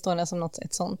tänker Estonia som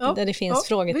ett sånt, där det finns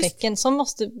frågetecken som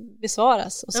måste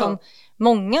besvaras och som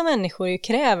många människor ju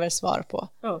kräver svar på.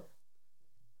 Ja.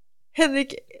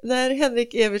 När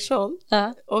Henrik Evertsson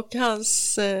och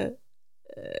hans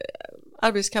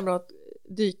arbetskamrat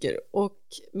dyker och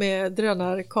med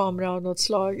drönarkamera och något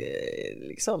slag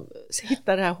liksom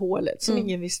hittar det här hålet som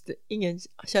ingen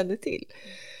kände till,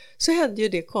 så hände ju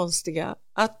det konstiga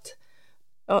att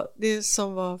det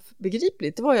som var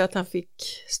begripligt, det var ju att han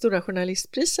fick Stora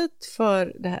journalistpriset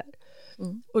för det här.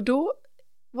 Och då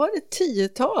var det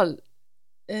 10-tal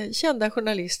kända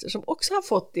journalister som också har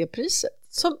fått det priset,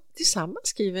 som tillsammans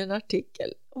skriver en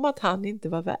artikel om att han inte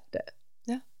var värd det.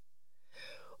 Ja.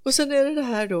 Och sen är det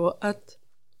här då att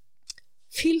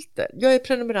Filter, jag är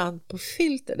prenumerant på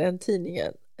Filter, den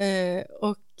tidningen.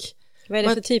 Och vad är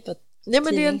det för typ av tidning? Ja,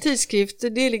 men det är en tidskrift,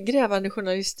 det är grävande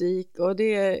journalistik och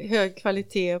det är hög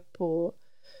kvalitet på.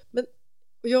 Men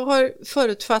jag har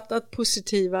förutfattat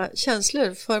positiva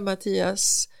känslor för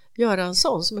Mattias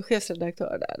Göransson som är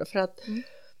chefredaktör där, för att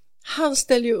han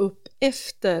ställer ju upp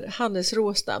efter Hannes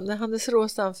Råstam. När Hannes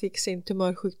Råstam fick sin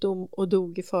tumörsjukdom och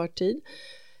dog i förtid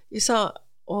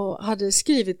och hade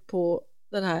skrivit på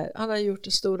den här, han har gjort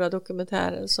den stora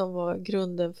dokumentären som var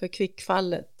grunden för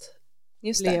Kvickfallet.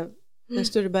 Just det. När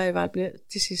Sture Bergvall blev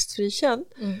till sist frikänd.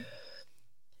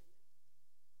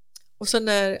 Och sen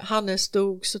när Hannes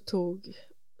dog så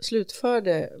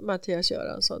slutförde Mattias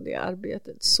Göransson det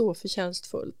arbetet så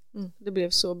förtjänstfullt. Det blev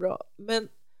så bra.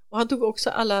 Och han tog också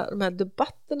alla de här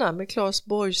debatterna med Claes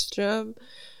Borgström,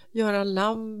 Göran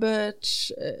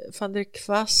Lamberts, van der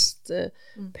Kvast,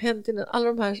 Pentinen, alla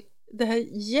de här, det här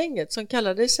gänget som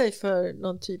kallade sig för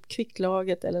någon typ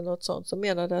Kvicklaget eller något sånt, som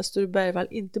menade att Sture Bergvall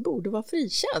inte borde vara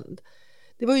frikänd.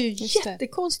 Det var ju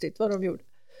jättekonstigt vad de gjorde.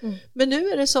 Men nu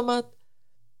är det som att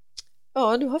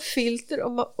nu har Filter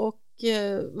och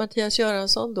Mattias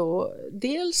Göransson då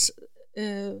dels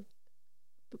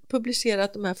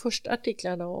publicerat de här första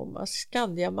artiklarna om att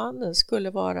Skandiamannen skulle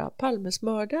vara Palmes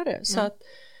mördare. Så att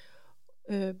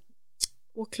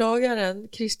åklagaren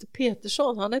Christer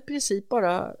Petersson, han har i princip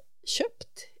bara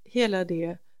köpt hela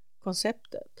det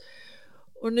konceptet.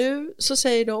 Och nu så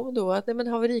säger de då att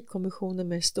haverikommissionen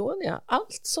med Estonia,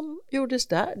 allt som gjordes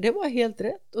där, det var helt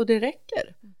rätt och det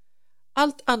räcker.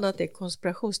 Allt annat är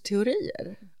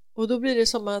konspirationsteorier. Och då blir det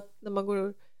som att när man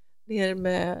går ner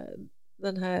med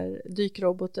den här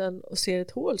dykroboten och ser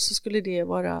ett hål, så skulle det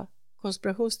vara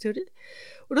konspirationsteori.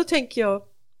 Och då tänker jag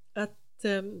att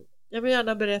jag vill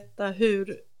gärna berätta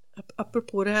hur,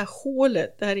 apropå det här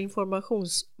hålet, det här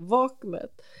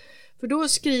informationsvakuumet. För då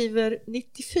skriver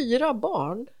 94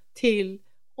 barn till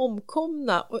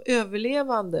omkomna och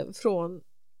överlevande från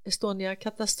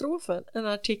Estonia-katastrofen en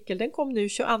artikel. Den kom nu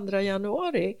 22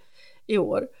 januari i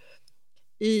år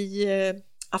i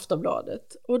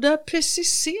Aftonbladet. Och där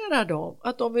preciserar de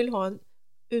att de vill ha en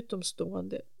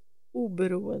utomstående,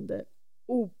 oberoende,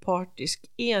 opartisk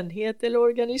enhet eller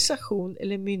organisation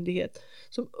eller myndighet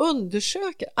som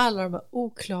undersöker alla de här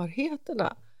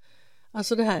oklarheterna.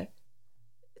 Alltså det här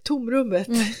tomrummet,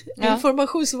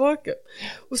 informationsvakuum.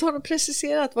 Och så har de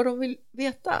preciserat vad de vill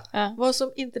veta, vad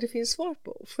som inte det finns svar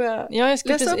på. Får jag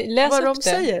läsa upp vad de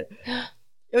säger?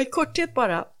 Jag i korthet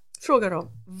bara frågar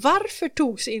dem, varför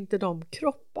togs inte de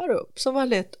kroppar upp som var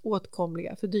lätt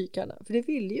åtkomliga för dykarna? För det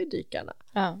ville ju dykarna.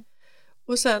 Ja.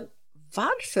 Och sen,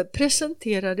 varför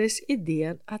presenterades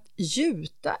idén att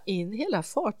gjuta in hela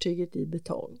fartyget i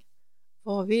betong?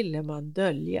 Vad ville man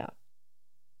dölja?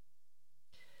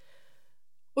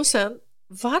 Och sen,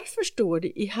 varför står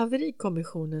det i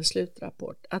haverikommissionens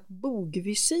slutrapport att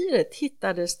bogvisiret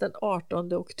hittades den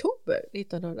 18 oktober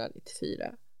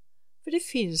 1994? För det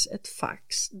finns ett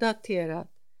fax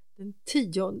daterat den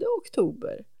 10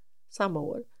 oktober samma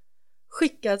år,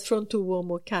 skickat från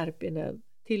Tuomo Karppinen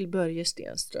till Börje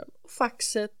Stenström. Och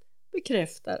faxet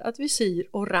bekräftar att visir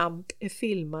och ramp är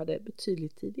filmade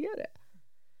betydligt tidigare.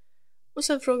 Och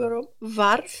sen frågar de,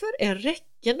 varför är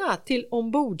räckena till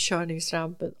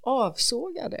ombordkörningsrampen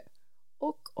avsågade?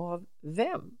 Och av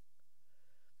vem?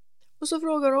 Och så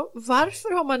frågar de,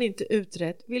 varför har man inte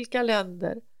utrett vilka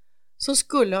länder som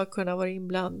skulle ha kunnat vara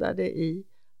inblandade i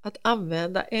att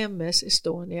använda MS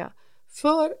Estonia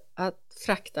för att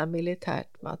frakta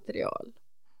militärt material?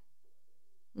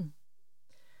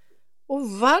 Och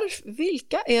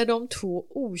vilka är de 2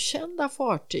 okända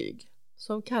fartyg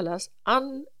som kallas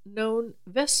Unknown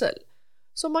Vessel,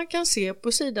 som man kan se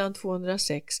på sidan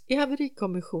 206 i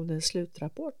haverikommissionens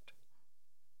slutrapport?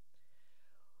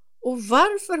 Och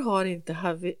varför har inte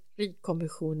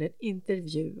haverikommissionen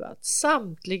intervjuat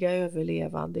samtliga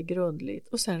överlevande grundligt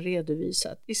och sedan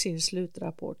redovisat i sin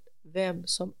slutrapport vem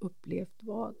som upplevt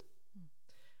vad?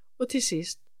 Och till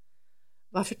sist,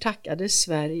 varför tackade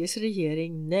Sveriges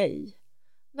regering nej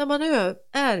när man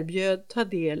erbjöd ta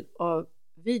del av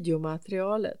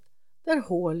videomaterialet där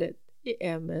hålet i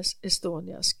MS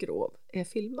Estonias skrov är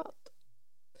filmat?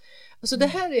 Alltså det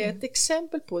här är ett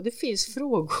exempel på, det finns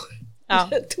frågor i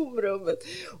det tomrummet,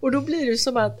 och då blir det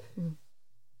som att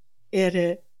är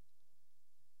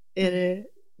det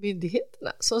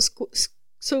myndigheterna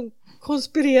som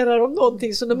konspirerar om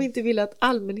någonting som de inte vill att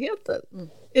allmänheten,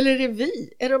 eller är det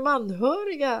vi, är de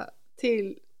anhöriga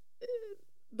till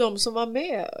de som var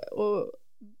med och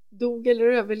dog eller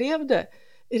överlevde,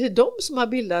 är det de som har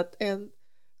bildat en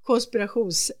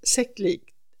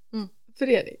konspirationssektlik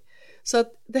förening? Så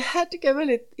att det här tycker jag är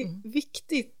väldigt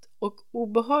viktigt och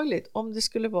obehagligt om det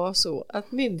skulle vara så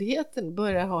att myndigheten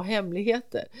börjar ha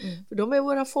hemligheter. För de är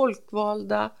våra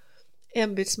folkvalda,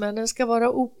 ämbetsmännen ska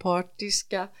vara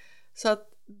opartiska, så att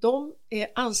de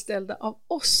är anställda av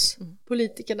oss.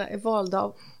 Politikerna är valda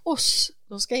av oss.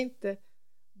 De ska inte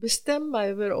bestämma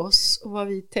över oss och vad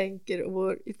vi tänker och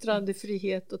vår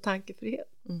yttrandefrihet och tankefrihet.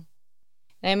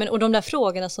 Nej, men och de där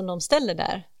frågorna som de ställer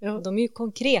där, de är ju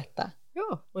konkreta.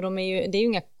 Ja. Och det är ju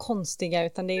inga konstiga,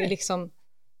 utan det är ju liksom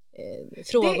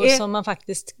frågor som man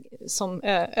faktiskt som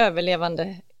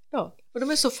överlevande. Ja, och de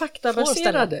är så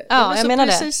faktabaserade. Ja, de är så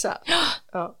precisa. Det.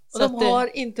 Ja. Och de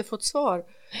har inte fått svar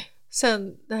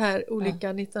sen det här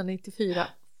olyckan 1994.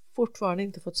 Fortfarande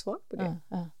inte fått svar på det.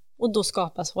 Och då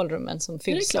skapas hållrummen som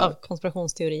fylls av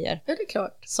konspirationsteorier. Ja, det är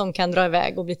klart. Som kan dra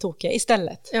iväg och bli tokiga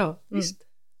istället. Ja, visst.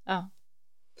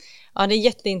 Ja, det är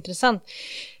jätteintressant.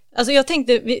 Alltså jag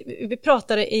tänkte, vi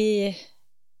pratade i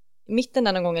mitten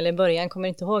där någon gång, eller i början, kommer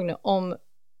inte ihåg nu, om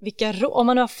om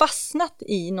man har fastnat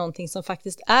i någonting som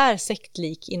faktiskt är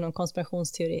sektlik inom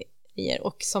konspirationsteorier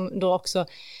och som då också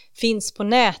finns på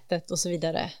nätet och så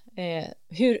vidare.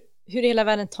 Hur i hela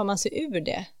världen tar man sig ur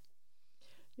det?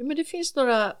 Jo, men det finns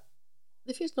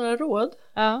några råd.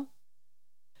 Ja.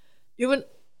 Jo, men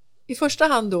i första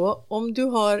hand då, om du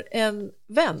har en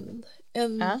vän,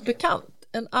 en bekant,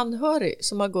 en anhörig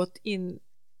som har gått in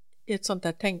i ett sånt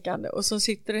här tänkande och som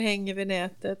sitter och hänger vid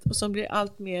nätet och som blir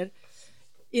allt mer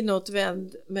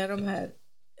inåtvänd med de här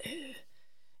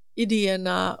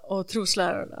idéerna och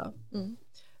troslärarna.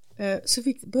 Så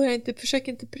försök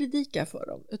inte predika för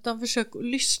dem, utan försök att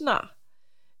lyssna.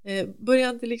 Börja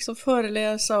inte liksom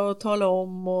föreläsa och tala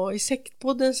om, och i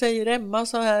sektpodden säger Emma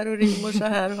så här och Rimor så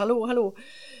här och hallå,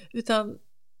 utan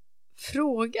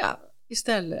fråga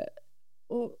istället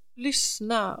och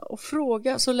lyssna och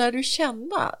fråga, så lär du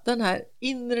känna den här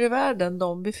inre världen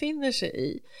de befinner sig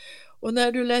i. Och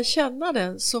när du lär känna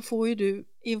den så får ju du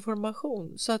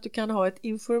information så att du kan ha ett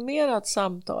informerat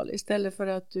samtal istället för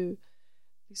att du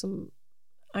liksom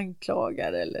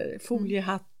anklagar eller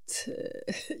foliehatt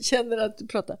känner att du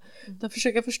pratar. Utan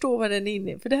försöka förstå vad den är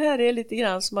inne i. För det här är lite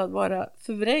grann som att vara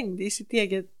förvrängd i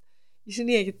sin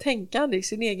eget tänkande, i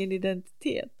sin egen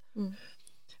identitet.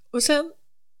 Och sen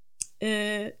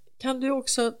kan du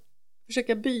också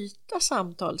försöka byta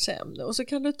samtalsämne, och så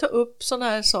kan du ta upp sådana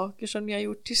här saker som ni har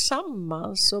gjort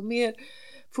tillsammans och mer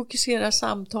fokusera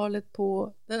samtalet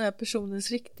på den här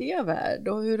personens riktiga värld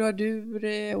och hur har du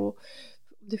det,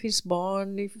 det finns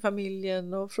barn i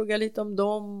familjen och fråga lite om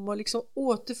dem och liksom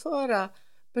återföra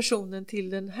personen till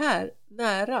den här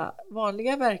nära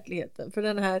vanliga verkligheten. För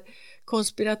den här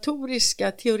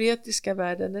konspiratoriska, teoretiska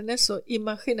världen, den är så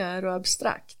imaginär och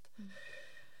abstrakt.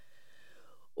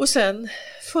 Och sen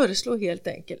föreslå helt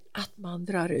enkelt att man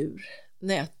drar ur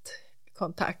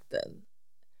nätkontakten.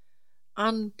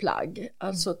 Unplug,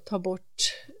 alltså ta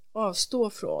bort, avstå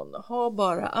från,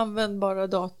 använd bara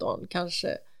datorn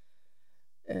kanske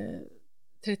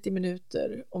 30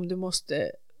 minuter om du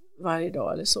måste varje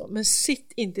dag eller så. Men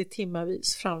sitt inte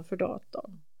timmavis framför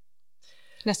datorn.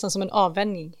 Nästan som en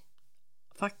avvänjning.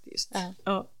 Faktiskt.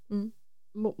 Ja.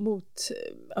 Mot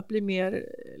att bli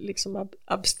mer liksom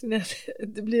abstinent.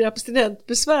 Det blir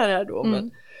abstinentbesvär här då.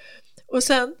 Men. Och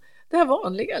sen det här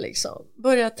vanliga liksom.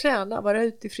 Börja träna, vara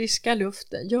ute i friska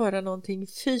luften, göra någonting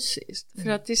fysiskt. För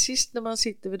att till sist när man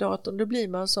sitter vid datorn då blir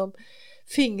man som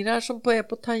fingrar som är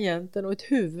på tangenten och ett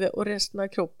huvud och resten av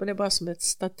kroppen är bara som ett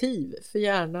stativ för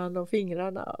hjärnan och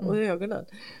fingrarna och ögonen.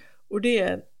 Och det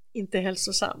är inte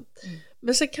hälsosamt.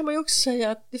 Men sen kan man ju också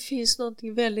säga att det finns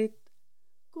någonting väldigt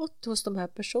gott hos de här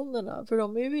personerna. För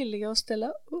de är ju villiga att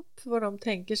ställa upp för vad de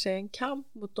tänker sig en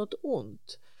kamp mot något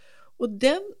ont. Och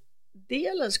den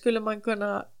delen skulle man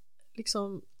kunna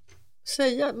liksom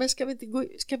säga, men ska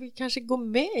vi kanske gå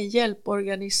med i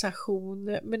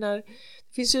hjälporganisationer?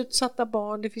 Det finns utsatta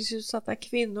barn, det finns utsatta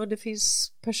kvinnor, det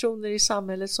finns personer i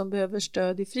samhället som behöver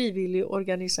stöd i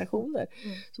frivilligorganisationer.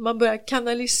 Så man börjar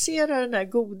kanalisera den här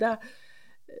goda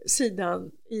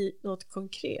sidan i något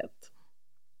konkret.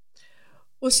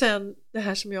 Och sen det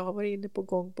här som jag har varit inne på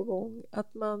gång,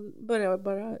 att man börjar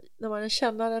bara, när man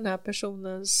känner den här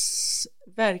personens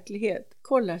verklighet,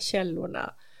 kolla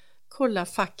källorna, kolla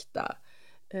fakta,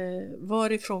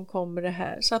 varifrån kommer det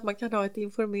här, så att man kan ha ett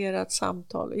informerat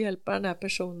samtal och hjälpa den här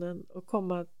personen att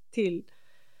komma till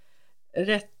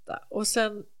rätta. Och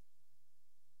sen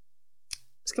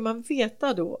ska man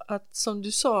veta då att, som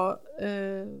du sa,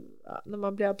 när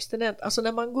man blir abstinent, alltså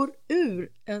när man går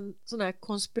ur en sån här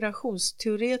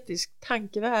konspirationsteoretisk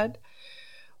tankevärld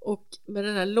och med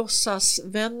den här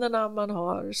låtsasvännerna man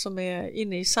har som är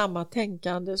inne i samma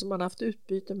tänkande som man haft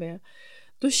utbyte med,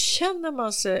 då känner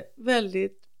man sig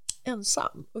väldigt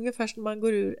ensam, ungefär som man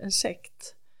går ur en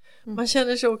sekt. Man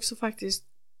känner sig också faktiskt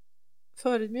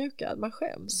förödmjukad, man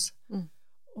skäms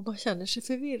och man känner sig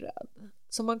förvirrad,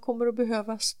 så man kommer att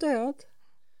behöva stöd.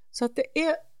 Så att det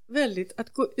är väldigt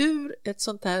att gå ur ett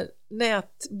sånt här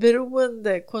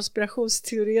nätberoende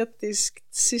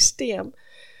konspirationsteoretiskt system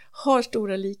har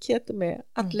stora likheter med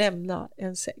att lämna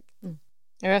en sekt.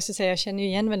 Jag ska säga, jag känner ju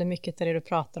igen väldigt mycket av det du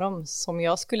pratar om, som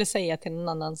jag skulle säga till någon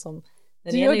annan som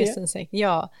när det gäller just en sekt.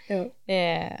 Ja.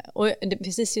 Och det,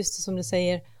 precis just som du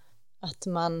säger, att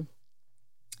man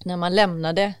när man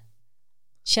lämnar det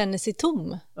känner sig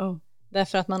tom.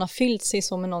 Därför att man har fyllt sig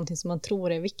så med någonting som man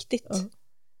tror är viktigt.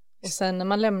 Och sen när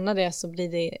man lämnar det så blir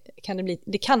det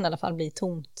kan i alla fall bli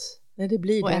tomt. Nej, det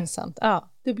blir och det. ensamt. Ja.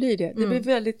 Det blir det. Det blir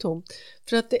väldigt tomt.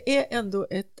 För att det är ändå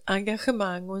ett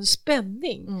engagemang och en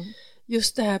spänning.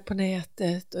 Just det här på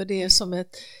nätet, och det är som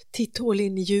ett titthål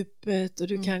in i djupet, och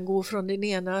du kan gå från den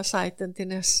ena sajten till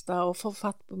nästa och få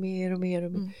fatt på mer och mer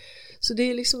och mer. Så det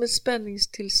är liksom ett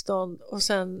spänningstillstånd, och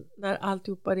sen när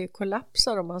alltihopa det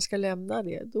kollapsar och man ska lämna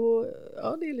det, då,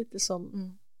 ja, det är lite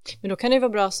som... Men då kan det vara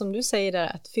bra, som du säger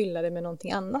där, att fylla det med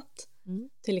någonting annat.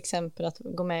 Till exempel att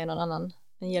gå med i någon annan,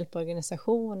 en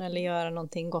hjälporganisation, eller göra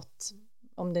någonting gott,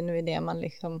 om det nu är det man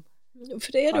liksom...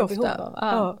 För det är det ofta.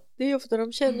 Ja, det är ofta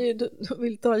de känner ju, de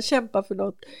vill kämpa för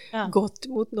något gott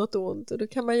mot något ont, och då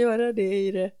kan man göra det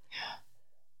i det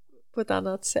på ett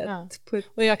annat sätt.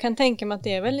 Och jag kan tänka mig att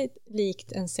det är väldigt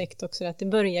likt en sekt också, att det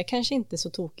börjar kanske inte så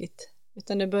tokigt,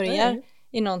 utan det börjar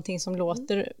i någonting som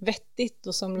låter vettigt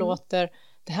och som låter,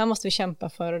 det här måste vi kämpa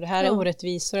för och det här är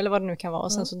orättvisor eller vad det nu kan vara,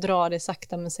 och sen så drar det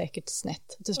sakta men säkert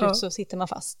snett, och till slut så sitter man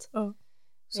fast.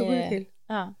 Så går det till.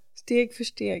 Steg för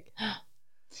steg.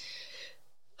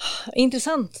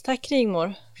 Intressant. Tack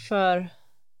Rigmor för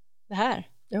det här.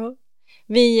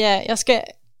 Jag ska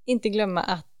inte glömma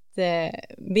att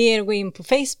be er gå in på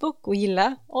Facebook och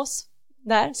gilla oss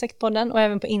där, Sektpodden, och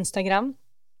även på Instagram.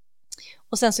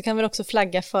 Och sen så kan vi också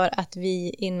flagga för att vi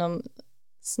inom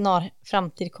snar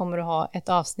framtid kommer att ha ett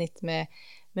avsnitt med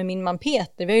min man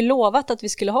Peter. Vi har ju lovat att vi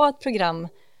skulle ha ett program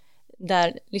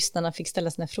där lyssnarna fick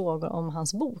ställa sina frågor om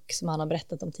hans bok som han har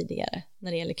berättat om tidigare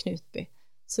när det gäller Knutby.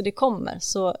 Så det kommer,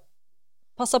 så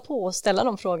passa på att ställa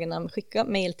de frågorna, skicka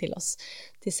mejl till oss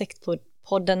till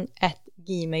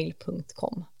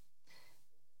sektpodden@gmail.com.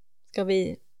 Ska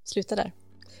vi sluta där?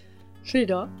 För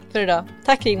idag.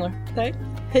 Tack Rigmor. Tack.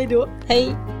 Hej då.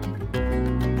 Hej.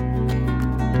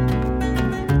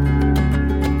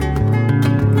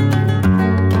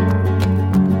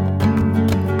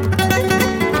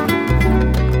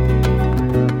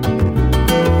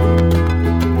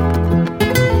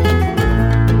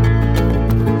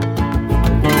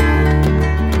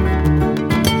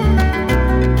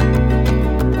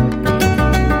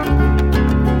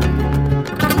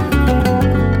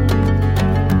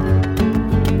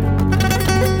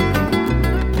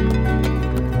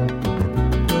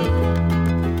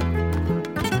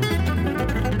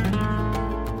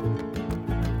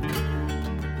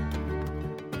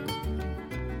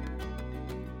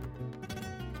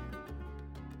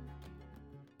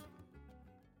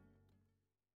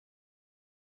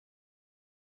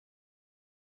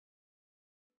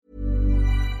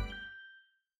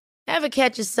 Ever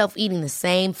catch yourself eating the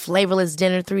same flavorless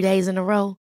dinner 3 days in a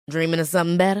row? Dreaming of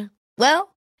something better?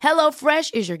 Well,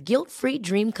 HelloFresh is your guilt-free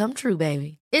dream come true,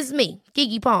 baby. It's me,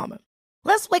 Keke Palmer.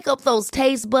 Let's wake up those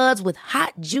taste buds with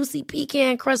hot, juicy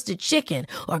pecan-crusted chicken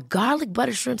or garlic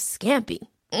butter shrimp scampi.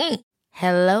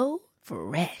 Hello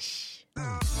Fresh.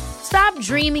 Stop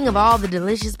dreaming of all the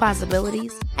delicious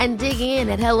possibilities and dig in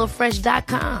at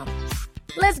HelloFresh.com.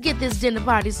 Let's get this dinner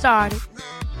party started.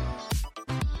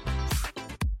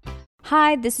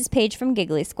 Hi, this is Paige from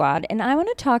Giggly Squad, and I want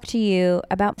to talk to you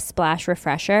about Splash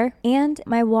Refresher and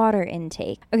my water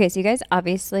intake. Okay, so you guys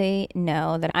obviously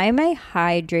know that I'm a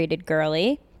hydrated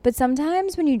girly, but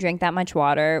sometimes when you drink that much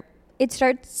water, it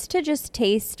starts to just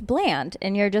taste bland,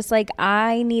 and you're just like,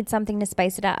 I need something to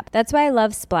spice it up. That's why I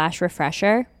love Splash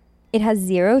Refresher. It has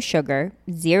 0 sugar,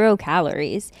 0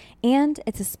 calories, and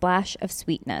it's a splash of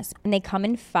sweetness. And they come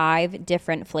in 5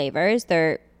 different flavors.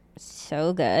 They're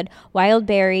so good. Wild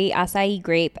berry, acai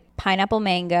grape, pineapple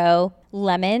mango,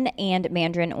 lemon, and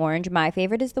mandarin orange. My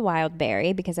favorite is the wild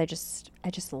berry because I just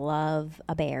love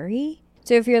a berry.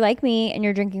 So if you're like me and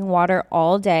you're drinking water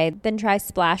all day, then try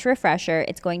Splash Refresher.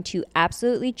 It's going to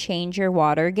absolutely change your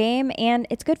water game, and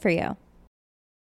it's good for you.